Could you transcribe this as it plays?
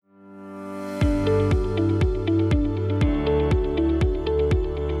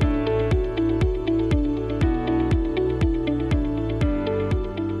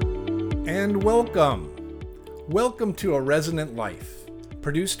Welcome to A Resonant Life,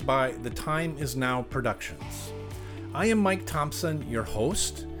 produced by The Time Is Now Productions. I am Mike Thompson, your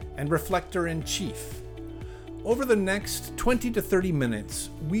host and Reflector-in-Chief. Over the next 20 to 30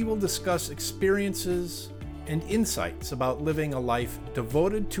 minutes, we will discuss experiences and insights about living a life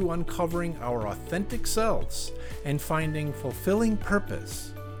devoted to uncovering our authentic selves and finding fulfilling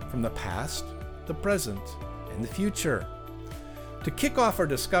purpose from the past, the present, and the future. To kick off our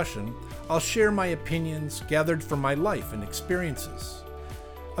discussion, I'll share my opinions gathered from my life and experiences.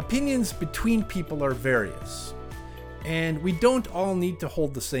 Opinions between people are various, and we don't all need to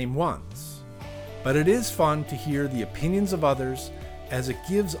hold the same ones. But it is fun to hear the opinions of others as it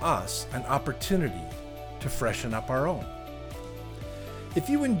gives us an opportunity to freshen up our own. If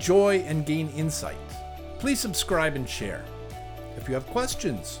you enjoy and gain insight, please subscribe and share. If you have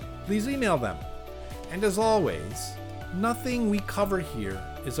questions, please email them. And as always, nothing we cover here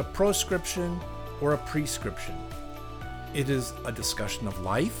is a proscription or a prescription. It is a discussion of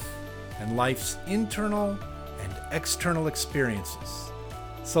life and life's internal and external experiences.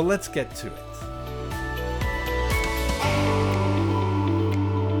 So let's get to it.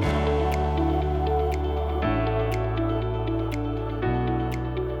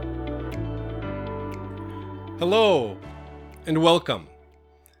 Hello and welcome.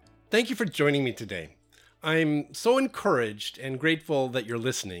 Thank you for joining me today. I'm so encouraged and grateful that you're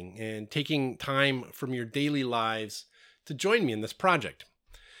listening and taking time from your daily lives to join me in this project.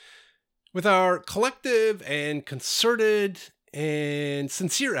 With our collective and concerted and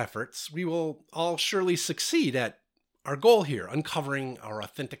sincere efforts, we will all surely succeed at our goal here, uncovering our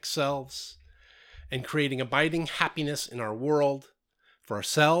authentic selves and creating abiding happiness in our world for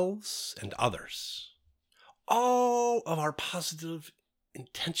ourselves and others. All of our positive,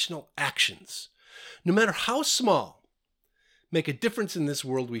 intentional actions, no matter how small, make a difference in this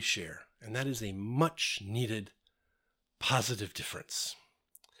world we share. And that is a much needed positive difference.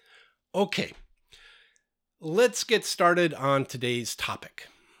 Okay, let's get started on today's topic.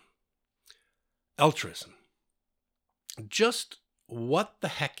 Altruism. Just what the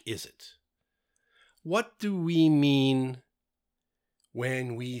heck is it? What do we mean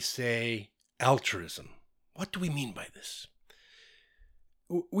when we say altruism? What do we mean by this?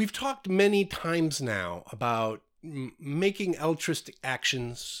 We've talked many times now about making altruistic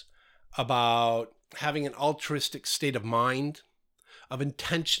actions, about having an altruistic state of mind, of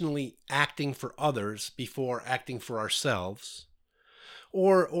intentionally acting for others before acting for ourselves,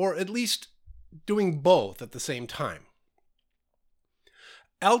 or at least doing both at the same time.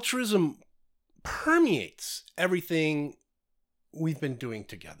 Altruism permeates everything we've been doing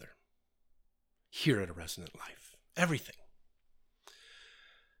together here at A Resonant Life. Everything.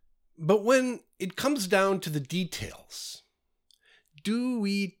 But when it comes down to the details, do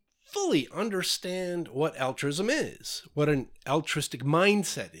we fully understand what altruism is, what an altruistic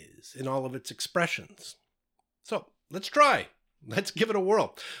mindset is in all of its expressions? So let's try. Let's give it a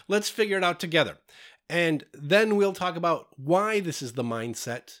whirl. Let's figure it out together. And then we'll talk about why this is the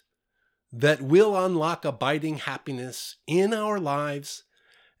mindset that will unlock abiding happiness in our lives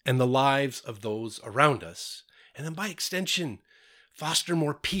and the lives of those around us. And then by extension, foster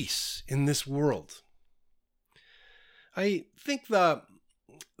more peace in this world. I think the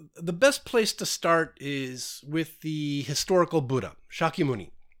best place to start is with the historical Buddha,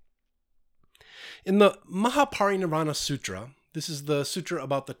 Shakyamuni. In the Mahaparinirvana Sutra, this is the sutra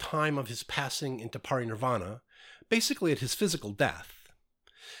about the time of his passing into parinirvana, basically at his physical death.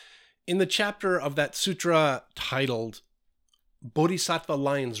 In the chapter of that sutra titled Bodhisattva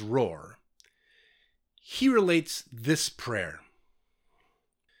Lion's Roar, he relates this prayer.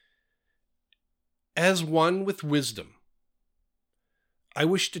 As one with wisdom, I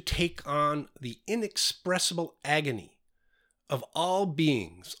wish to take on the inexpressible agony of all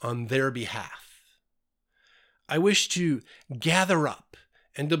beings on their behalf. I wish to gather up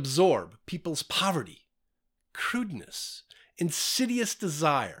and absorb people's poverty, crudeness, insidious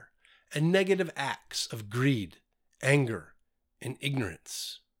desire, and negative acts of greed, anger, and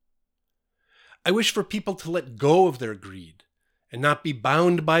ignorance. I wish for people to let go of their greed and not be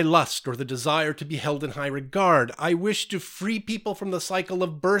bound by lust or the desire to be held in high regard. I wish to free people from the cycle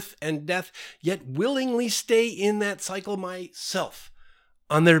of birth and death, yet willingly stay in that cycle myself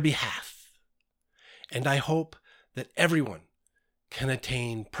on their behalf. And I hope that everyone can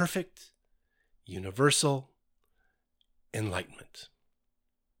attain perfect, universal enlightenment.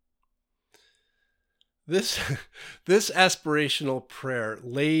 This aspirational prayer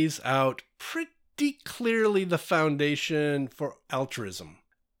lays out pretty clearly the foundation for altruism.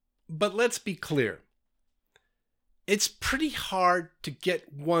 But let's be clear. It's pretty hard to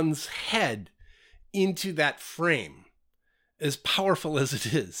get one's head into that frame, as powerful as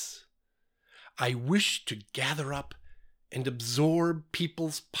it is. I wish to gather up and absorb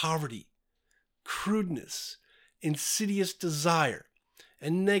people's poverty, crudeness, insidious desire,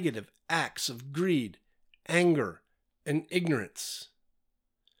 and negative acts of greed, anger, and ignorance.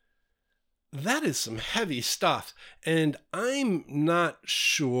 That is some heavy stuff, and I'm not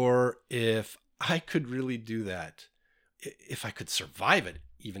sure if I could really do that, if I could survive it,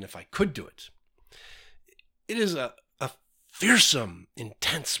 even if I could do it. It is a fearsome,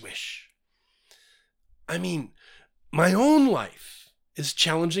 intense wish. I mean, my own life is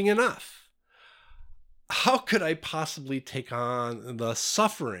challenging enough. How could I possibly take on the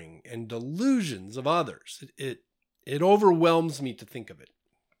suffering and delusions of others? It overwhelms me to think of it.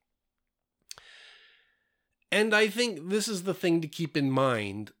 And I think this is the thing to keep in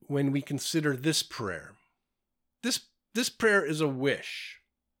mind when we consider this prayer. This prayer is a wish,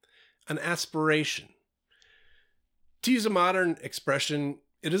 an aspiration. To use a modern expression,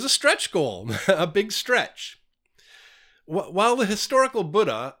 it is a stretch goal, a big stretch. While the historical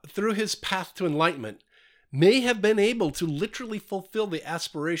Buddha, through his path to enlightenment, may have been able to literally fulfill the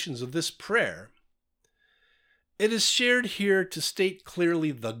aspirations of this prayer, it is shared here to state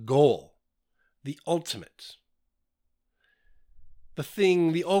clearly the goal, the ultimate.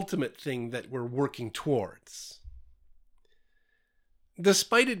 The ultimate thing that we're working towards.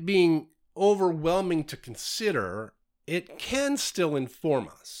 Despite it being overwhelming to consider, it can still inform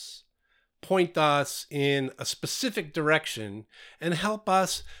us, point us in a specific direction, and help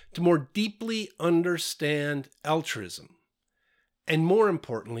us to more deeply understand altruism. And more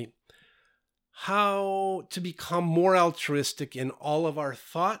importantly, how to become more altruistic in all of our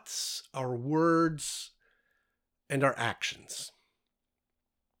thoughts, our words, and our actions.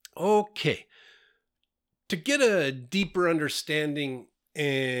 Okay, to get a deeper understanding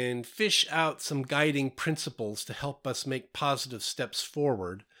and fish out some guiding principles to help us make positive steps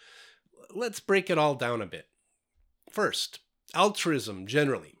forward, let's break it all down a bit. First, altruism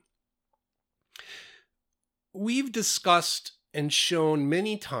generally. We've discussed and shown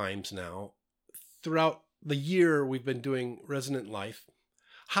many times now throughout the year we've been doing Resonant Life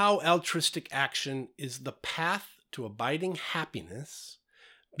how altruistic action is the path to abiding happiness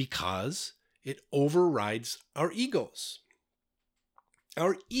because it overrides our egos.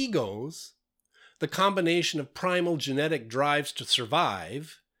 Our egos, the combination of primal genetic drives to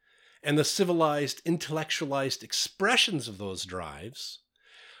survive and the civilized, intellectualized expressions of those drives,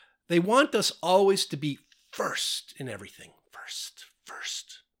 they want us always to be first in everything.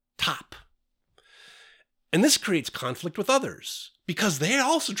 First, top. And this creates conflict with others because they're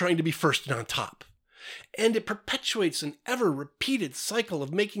also trying to be first and on top. And it perpetuates an ever-repeated cycle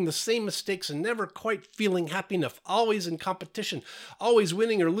of making the same mistakes and never quite feeling happy enough, always in competition, always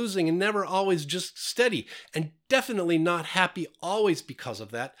winning or losing, and never always just steady, and definitely not happy always because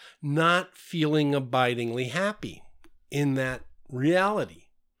of that, not feeling abidingly happy in that reality,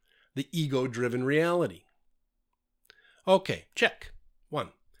 the ego-driven reality. Okay, check. 1.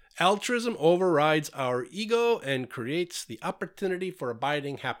 Altruism overrides our ego and creates the opportunity for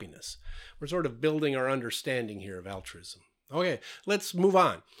abiding happiness. We're sort of building our understanding here of altruism. Okay, let's move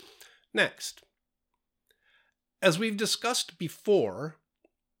on. Next, as we've discussed before,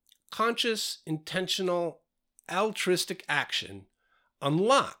 conscious, intentional, altruistic action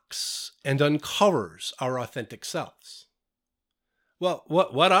unlocks and uncovers our authentic selves. Well,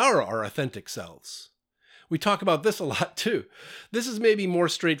 what are our authentic selves? We talk about this a lot too. This is maybe more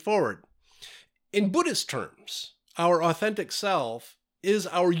straightforward. In Buddhist terms, our authentic self is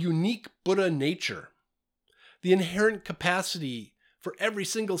our unique Buddha nature, the inherent capacity for every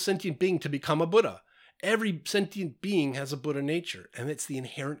single sentient being to become a Buddha. Every sentient being has a Buddha nature, and it's the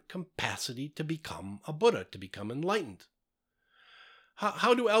inherent capacity to become a Buddha, to become enlightened.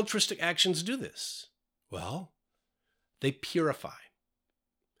 How do altruistic actions do this? Well, they purify.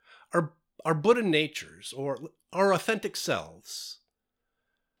 Our Buddha natures, or our authentic selves,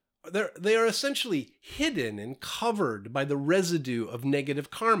 they are essentially hidden and covered by the residue of negative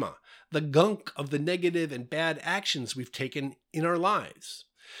karma, the gunk of the negative and bad actions we've taken in our lives.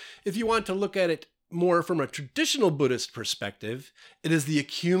 If you want to look at it more from a traditional Buddhist perspective, it is the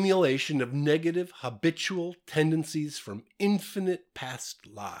accumulation of negative habitual tendencies from infinite past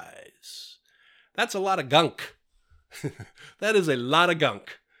lives. That's a lot of gunk. That is a lot of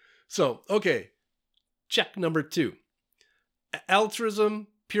gunk. So, okay, check number 2. Altruism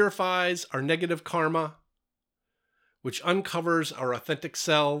purifies our negative karma, which uncovers our authentic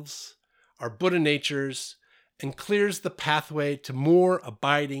selves, our Buddha natures, and clears the pathway to more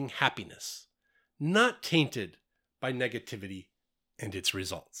abiding happiness, not tainted by negativity and its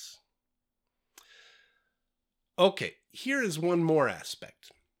results. Okay, here is one more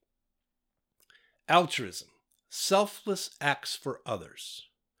aspect. Altruism, selfless acts for others,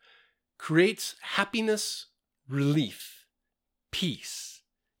 creates happiness, relief, peace,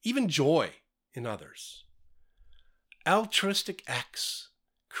 even joy in others. Altruistic acts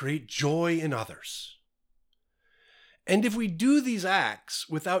create joy in others. And if we do these acts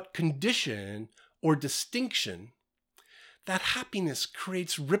without condition or distinction, that happiness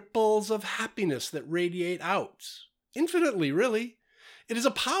creates ripples of happiness that radiate out. Infinitely, really. It is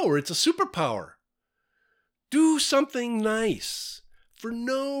a power. It's a superpower. Do something nice for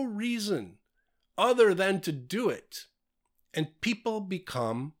no reason other than to do it, and people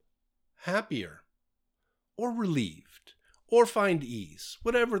become happier or relieved or find ease,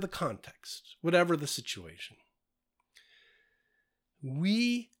 whatever the context, whatever the situation.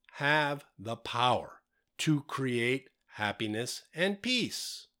 We have the power to create happiness and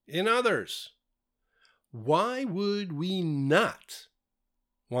peace in others. Why would we not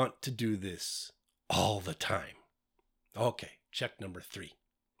want to do this all the time? Okay, check number 3.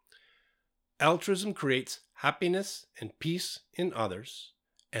 Altruism creates happiness and peace in others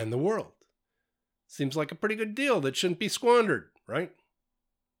and the world. Seems like a pretty good deal that shouldn't be squandered, right?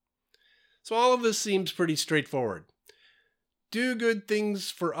 So all of this seems pretty straightforward. Do good things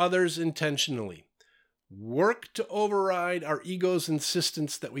for others intentionally. Work to override our ego's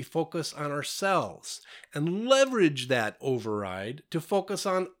insistence that we focus on ourselves and leverage that override to focus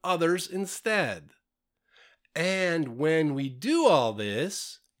on others instead. And when we do all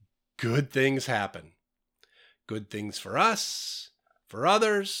this, good things happen. Good things for us, for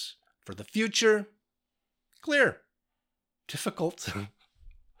others, for the future. Clear. Difficult.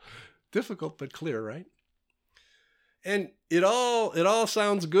 Difficult, but clear, right? And it all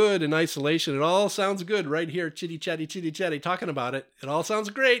sounds good in isolation. It all sounds good right here, chitty chatty, talking about it. It all sounds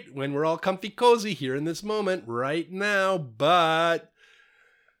great when we're all comfy cozy here in this moment right now. But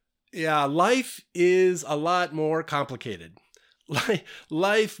yeah, life is a lot more complicated.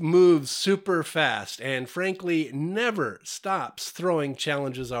 Life moves super fast and frankly never stops throwing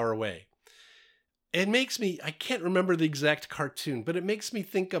challenges our way. It makes me, I can't remember the exact cartoon, but it makes me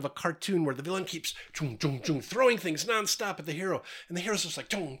think of a cartoon where the villain keeps throwing things nonstop at the hero. And the hero's just like,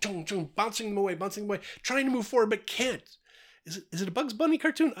 bouncing them away, trying to move forward, but can't. Is it a Bugs Bunny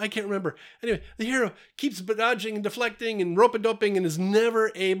cartoon? I can't remember. Anyway, the hero keeps dodging and deflecting and rope-a-doping and is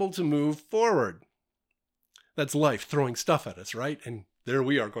never able to move forward. That's life throwing stuff at us, right? And there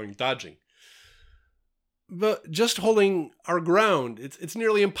we are going dodging. But just holding our ground, it's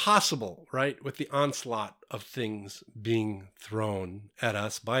nearly impossible, right? With the onslaught of things being thrown at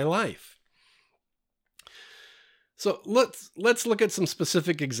us by life. So let's look at some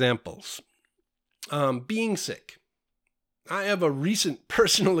specific examples. Being sick. I have a recent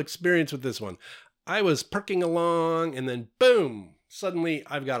personal experience with this one. I was perking along and then boom, suddenly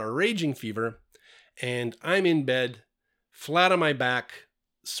I've got a raging fever and I'm in bed, flat on my back,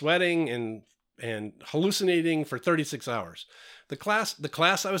 sweating and hallucinating for 36 hours. The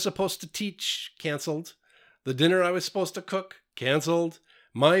class I was supposed to teach, canceled. The dinner I was supposed to cook, canceled.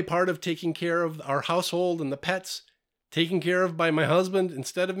 My part of taking care of our household and the pets, taken care of by my husband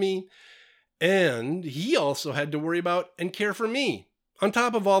instead of me. And he also had to worry about and care for me, on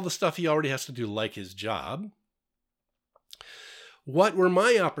top of all the stuff he already has to do, like his job. What were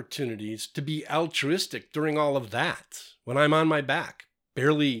my opportunities to be altruistic during all of that when I'm on my back,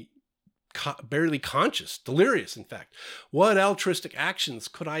 barely conscious, delirious, in fact? What altruistic actions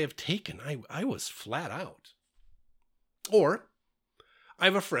could I have taken? I was flat out. Or I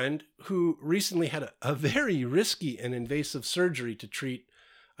have a friend who recently had a very risky and invasive surgery to treat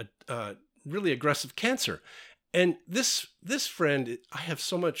a really aggressive cancer. And this friend, I have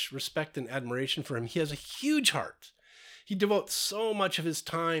so much respect and admiration for him. He has a huge heart. He devotes so much of his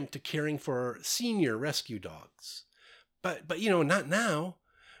time to caring for senior rescue dogs. But not now.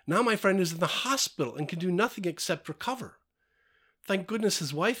 Now my friend is in the hospital and can do nothing except recover. Thank goodness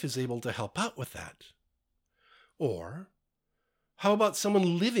his wife is able to help out with that. Or how about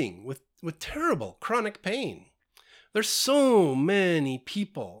someone living with terrible chronic pain? There's so many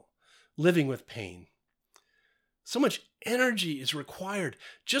people living with pain. So much energy is required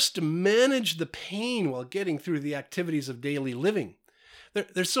just to manage the pain while getting through the activities of daily living.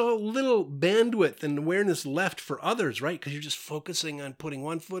 There's so little bandwidth and awareness left for others, right? Because you're just focusing on putting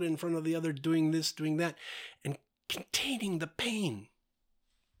one foot in front of the other, doing this, doing that, and containing the pain.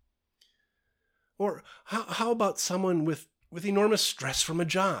 Or how about someone with enormous stress from a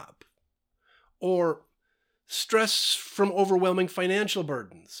job? Or stress from overwhelming financial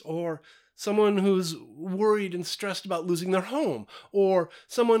burdens? Or someone who's worried and stressed about losing their home? Or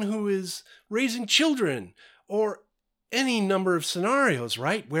someone who is raising children? or any number of scenarios,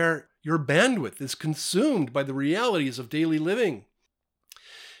 right? Where your bandwidth is consumed by the realities of daily living.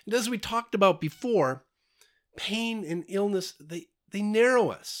 And as we talked about before, pain and illness, they narrow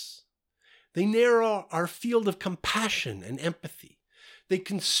us. They narrow our field of compassion and empathy. They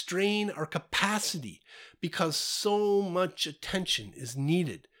constrain our capacity because so much attention is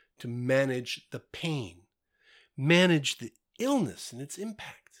needed to manage the pain, manage the illness and its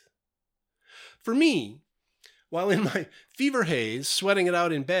impact. For me, while in my fever haze, sweating it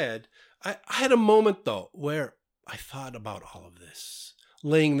out in bed, I had a moment, though, where I thought about all of this,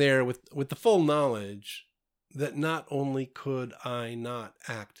 laying there with the full knowledge that not only could I not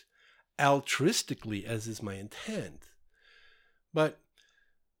act altruistically as is my intent, but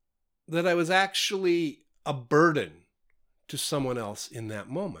that I was actually a burden to someone else in that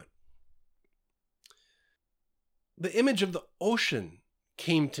moment. The image of the ocean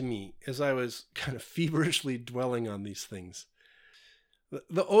came to me as I was kind of feverishly dwelling on these things.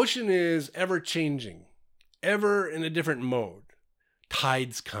 The ocean is ever changing, ever in a different mode.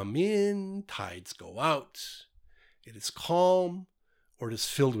 Tides come in, tides go out. It is calm, or it is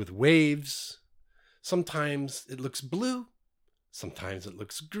filled with waves. Sometimes it looks blue, sometimes it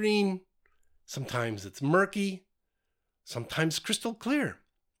looks green, sometimes it's murky, sometimes crystal clear.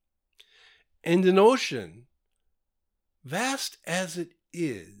 And an ocean, vast as it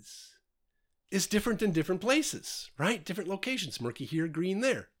is different in different places, right? Different locations, murky here, green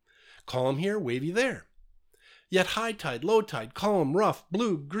there, calm here, wavy there. Yet high tide, low tide, calm, rough,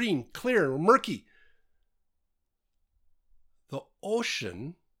 blue, green, clear, murky. The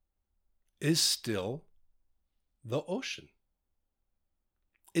ocean is still the ocean.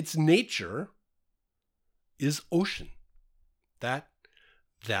 Its nature is ocean. That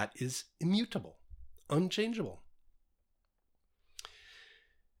is immutable, unchangeable.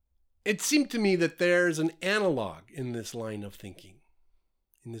 It seemed to me that there's an analog in this line of thinking,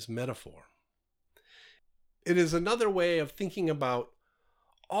 in this metaphor. It is another way of thinking about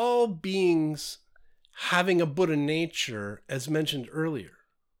all beings having a Buddha nature, as mentioned earlier.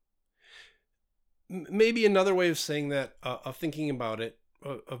 Maybe another way of saying that, of thinking about it,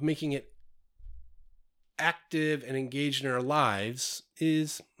 of making it active and engaged in our lives,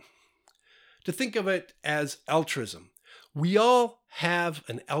 is to think of it as altruism. We all have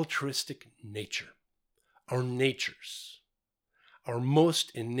an altruistic nature. Our natures, our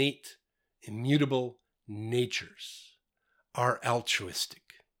most innate, immutable natures are altruistic.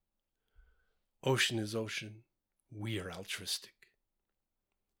 Ocean is ocean. We are altruistic.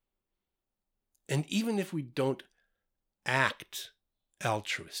 And even if we don't act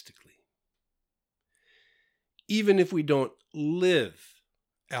altruistically, even if we don't live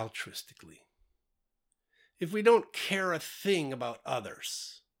altruistically, if we don't care a thing about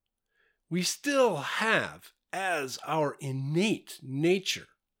others, we still have as our innate nature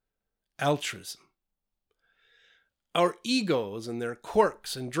altruism. Our egos and their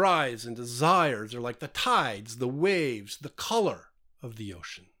quirks and drives and desires are like the tides, the waves, the color of the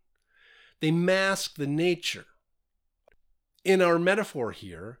ocean. They mask the nature. In our metaphor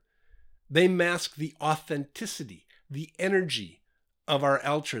here, they mask the authenticity, the energy of our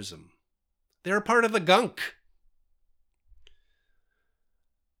altruism. They're a part of the gunk.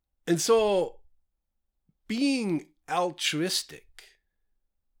 And so, being altruistic,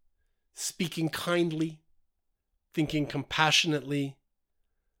 speaking kindly, thinking compassionately,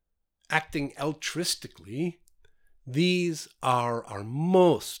 acting altruistically, these are our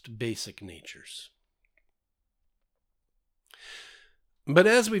most basic natures. But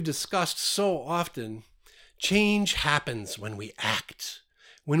as we've discussed so often, change happens when we act,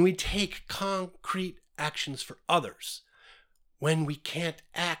 when we take concrete actions for others. When we can't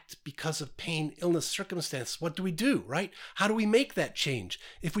act because of pain, illness, circumstance, what do we do, right? How do we make that change?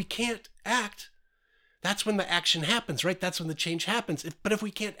 If we can't act, that's when the action happens, right? That's when the change happens. But if we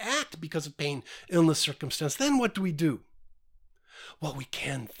can't act because of pain, illness, circumstance, then what do we do? Well, we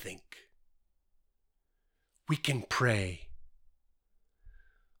can think. We can pray.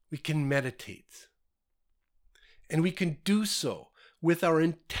 We can meditate. And we can do so with our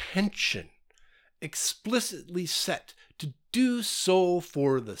intention explicitly set to do so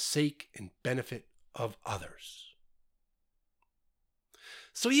for the sake and benefit of others.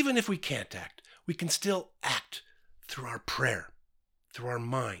 So even if we can't act, we can still act through our prayer, through our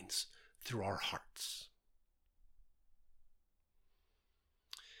minds, through our hearts.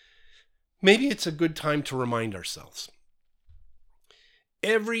 Maybe it's a good time to remind ourselves.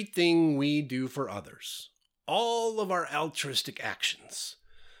 Everything we do for others, all of our altruistic actions,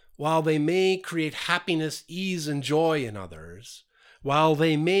 while they may create happiness, ease, and joy in others, while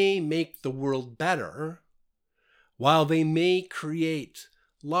they may make the world better, while they may create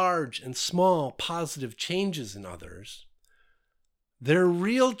large and small positive changes in others, their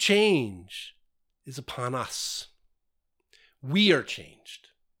real change is upon us. We are changed.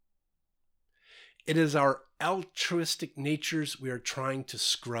 It is our altruistic natures we are trying to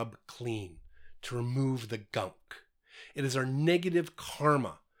scrub clean, to remove the gunk. It is our negative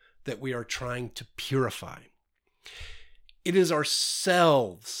karma that we are trying to purify. It is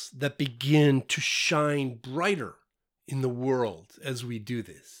ourselves that begin to shine brighter in the world as we do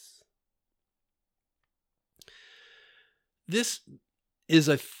this. This is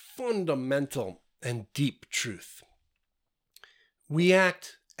a fundamental and deep truth. We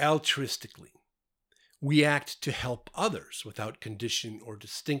act altruistically. We act to help others without condition or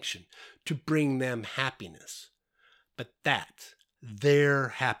distinction, to bring them happiness. But their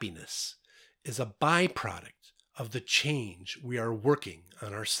happiness, is a byproduct of the change we are working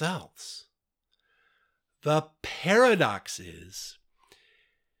on ourselves. The paradox is,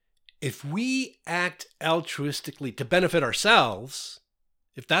 if we act altruistically to benefit ourselves,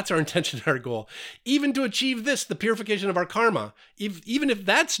 if that's our intention and our goal, even to achieve this, the purification of our karma, even if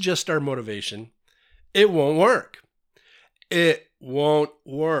that's just our motivation, it won't work. It won't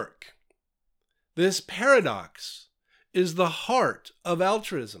work. This paradox is the heart of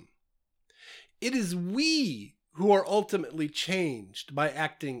altruism. It is we who are ultimately changed by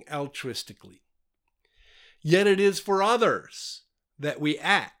acting altruistically. Yet it is for others that we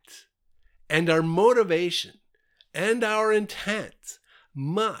act, and our motivation and our intent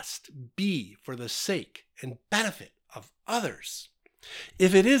must be for the sake and benefit of others.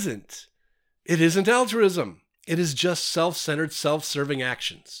 If it isn't altruism. It is just self-centered, self-serving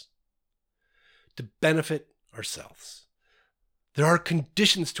actions to benefit ourselves. There are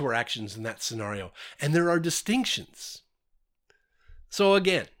conditions to our actions in that scenario, and there are distinctions. So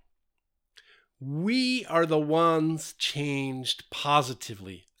again, we are the ones changed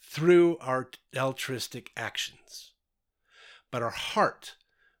positively through our altruistic actions. But our heart,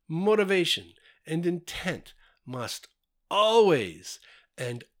 motivation, and intent must always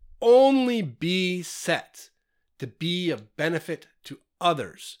and only be set to be of benefit to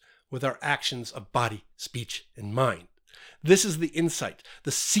others with our actions of body, speech, and mind. This is the insight,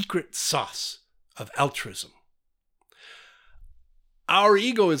 the secret sauce of altruism. Our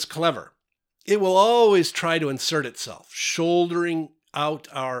ego is clever. It will always try to insert itself, shouldering out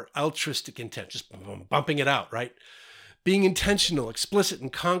our altruistic intent, just bumping it out, right? Being intentional, explicit,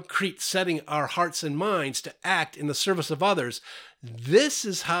 and concrete, setting our hearts and minds to act in the service of others. This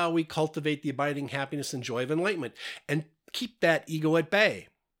is how we cultivate the abiding happiness and joy of enlightenment and keep that ego at bay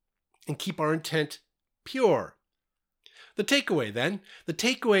and keep our intent pure. The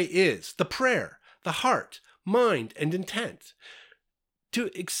takeaway is the prayer, the heart, mind, and intent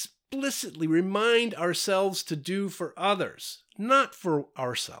to explicitly remind ourselves to do for others, not for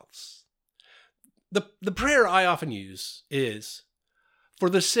ourselves. The prayer I often use is, for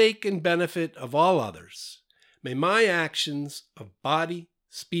the sake and benefit of all others, may my actions of body,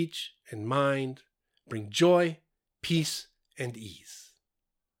 speech, and mind bring joy, peace, and ease,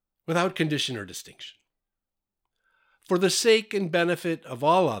 without condition or distinction. For the sake and benefit of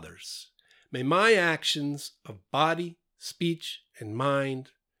all others, may my actions of body, speech, and mind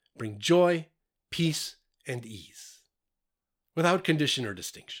bring joy, peace, and ease, without condition or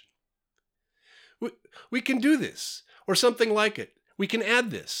distinction. We can do this, or something like it. We can add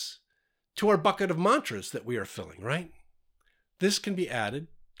this to our bucket of mantras that we are filling, right? This can be added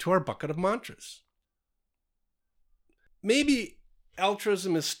to our bucket of mantras. Maybe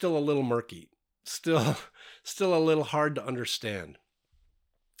altruism is still a little murky, still a little hard to understand.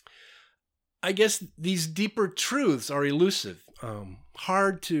 I guess these deeper truths are elusive,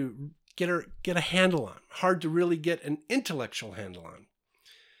 hard to get a handle on, hard to really get an intellectual handle on.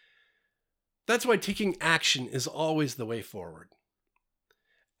 That's why taking action is always the way forward.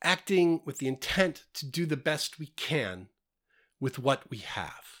 Acting with the intent to do the best we can with what we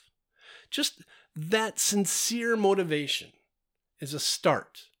have. Just that sincere motivation is a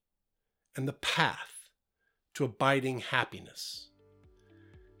start and the path to abiding happiness.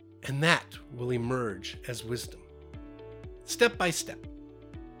 And that will emerge as wisdom. Step by step,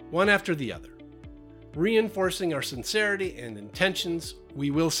 one after the other. Reinforcing our sincerity and intentions,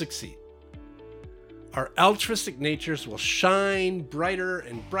 we will succeed. Our altruistic natures will shine brighter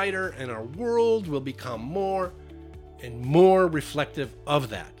and brighter, and our world will become more and more reflective of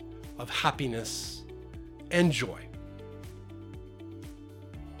that, of happiness and joy.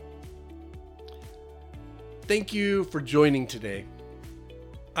 Thank you for joining today.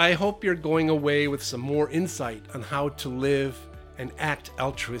 I hope you're going away with some more insight on how to live and act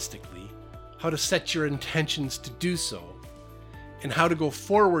altruistically, how to set your intentions to do so, and how to go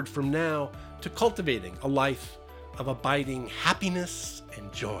forward from now to cultivating a life of abiding happiness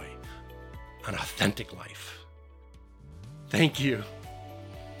and joy, an authentic life. Thank you.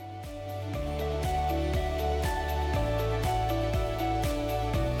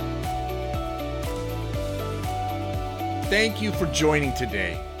 Thank you for joining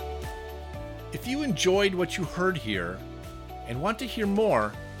today. If you enjoyed what you heard here and want to hear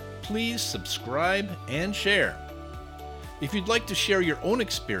more, please subscribe and share. If you'd like to share your own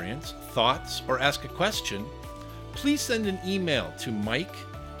experience, thoughts, or ask a question, please send an email to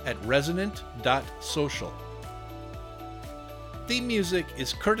mike@resonant.social. Theme music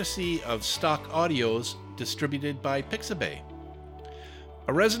is courtesy of Stock Audios, distributed by Pixabay.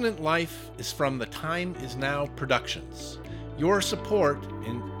 A Resonant Life is from the Time Is Now Productions. Your support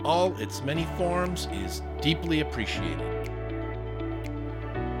in all its many forms is deeply appreciated.